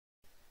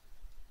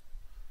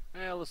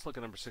let's look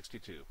at number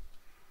 62.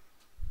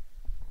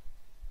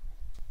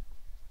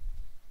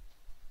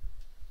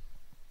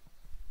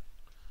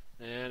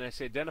 And I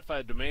say identify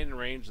the domain and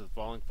range of the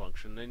following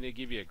function. Then they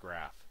give you a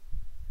graph,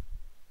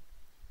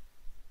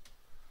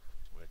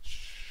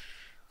 which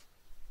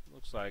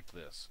looks like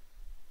this,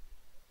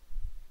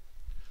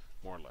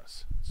 more or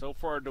less. So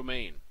for our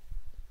domain,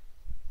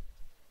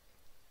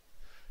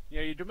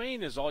 your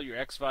domain is all your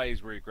x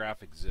values where your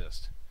graph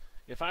exists.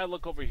 If I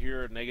look over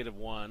here at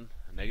 -1,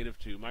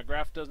 -2, my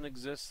graph doesn't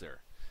exist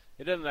there.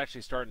 It doesn't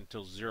actually start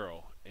until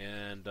 0,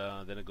 and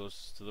then it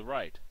goes to the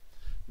right.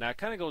 Now it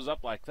kind of goes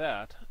up like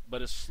that,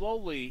 but it's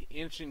slowly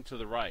inching to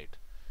the right.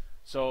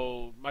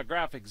 So my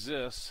graph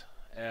exists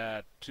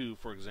at 2,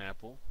 for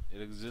example. It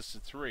exists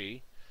at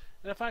 3.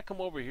 And if I come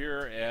over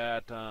here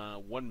at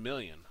 1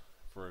 million,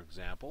 for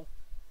example,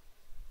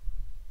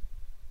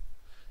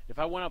 if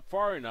I went up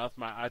far enough,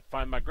 I'd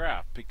find my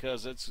graph,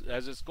 because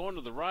as it's going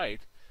to the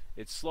right,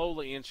 it's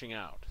slowly inching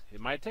out.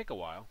 It might take a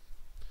while.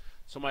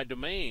 So my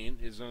domain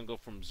is going to go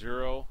from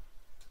 0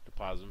 to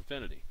positive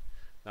infinity.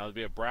 Now there'll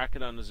be a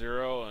bracket on the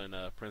 0 and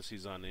a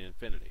parentheses on the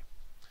infinity.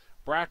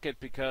 Bracket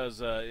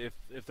because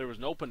if there was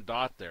an open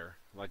dot there,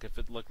 like if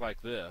it looked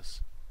like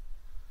this,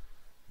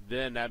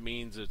 then that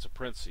means it's a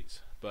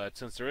parentheses. But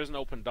since there is an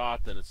open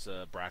dot, then it's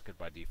a bracket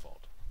by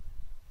default.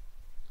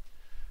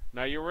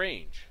 Now your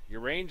range.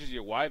 Your range is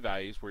your y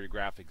values where your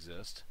graph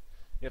exists.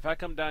 If I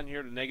come down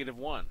here to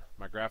 -1,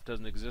 my graph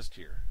doesn't exist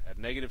here. At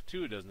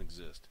 -2, it doesn't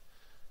exist.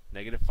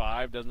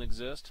 -5 doesn't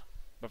exist.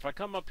 But if I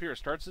come up here, it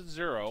starts at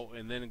 0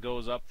 and then it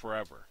goes up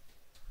forever.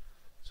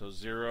 So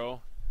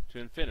 0 to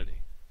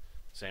infinity.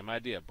 Same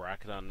idea,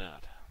 bracket on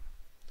that.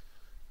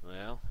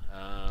 Well,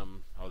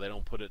 oh, they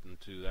don't put it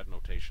into that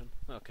notation.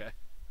 Okay,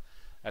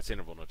 that's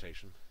interval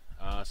notation.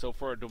 So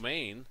for a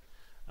domain,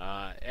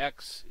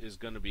 x is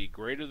going to be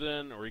greater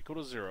than or equal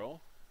to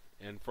 0,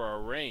 and for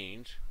our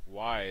range,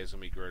 y is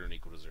going to be greater than or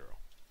equal to 0.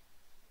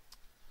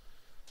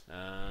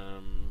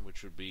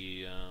 Which would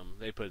be,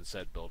 they put in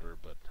set builder,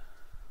 but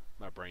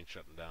my brain's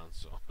shutting down,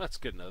 so that's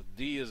good enough.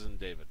 D is in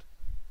David.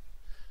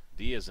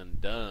 D is in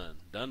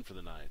done. Done for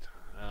the night.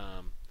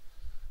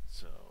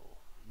 So,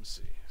 let's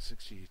see.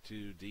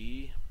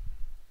 62D.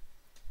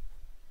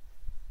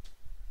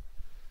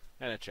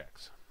 And it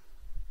checks.